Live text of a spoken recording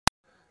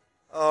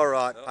All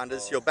right,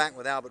 punters, you're back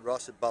with Albert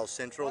Ross at Bowl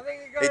Central.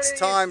 It's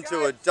time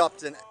to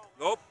adopt an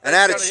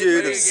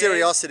attitude of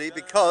seriosity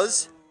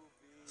because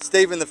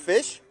Stephen the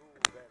Fish.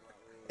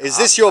 Is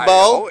this your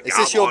bowl? Is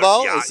this your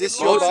bowl? Is this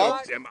your bowl?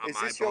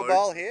 Is this your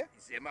bowl here?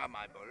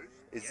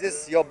 Is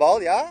this your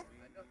bowl, yeah?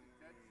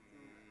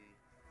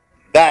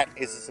 That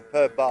is a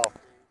superb bowl.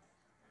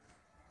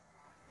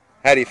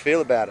 How do you feel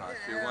about it? I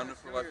feel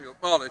wonderful. I feel,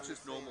 well, it's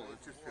just normal.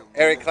 It just feels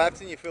Eric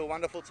Clapton, you feel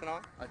wonderful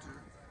tonight? I do.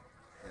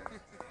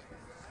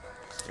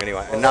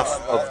 Anyway, enough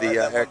of the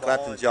Eric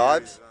Clapton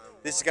jibes.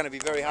 This is going to be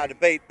very hard to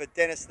beat, but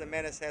Dennis the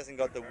Menace hasn't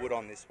got the wood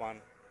on this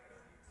one.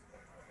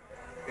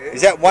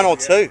 Is that one or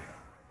two?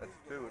 That's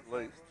two at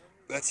least.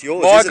 That's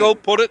yours, Michael,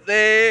 put it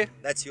there.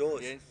 That's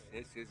yours. Yes.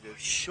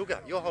 Sugar,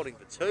 you're holding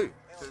for two.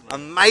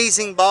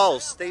 Amazing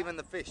bowls, Stephen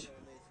the Fish.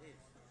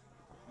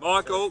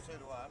 Michael,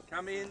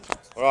 come in.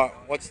 All right,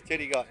 what's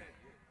Teddy got?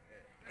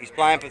 He's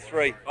playing for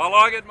three. I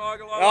like it,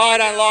 Michael. No, I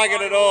don't like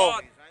it at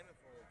all.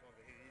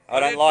 I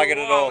don't like it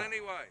at all.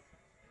 Anyway.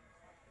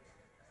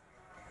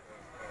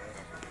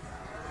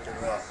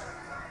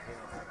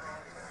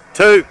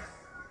 Two.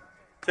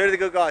 Two to the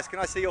good guys. Can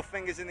I see your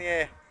fingers in the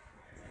air?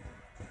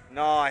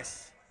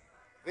 Nice.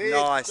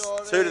 Nice.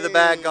 Two to the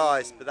bad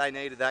guys, but they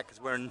needed that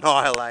because we're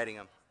annihilating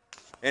them.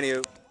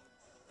 Anywho,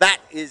 that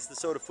is the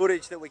sort of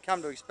footage that we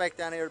come to expect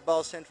down here at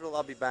Bowl Central.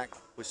 I'll be back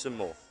with some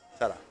more.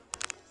 Ta-da.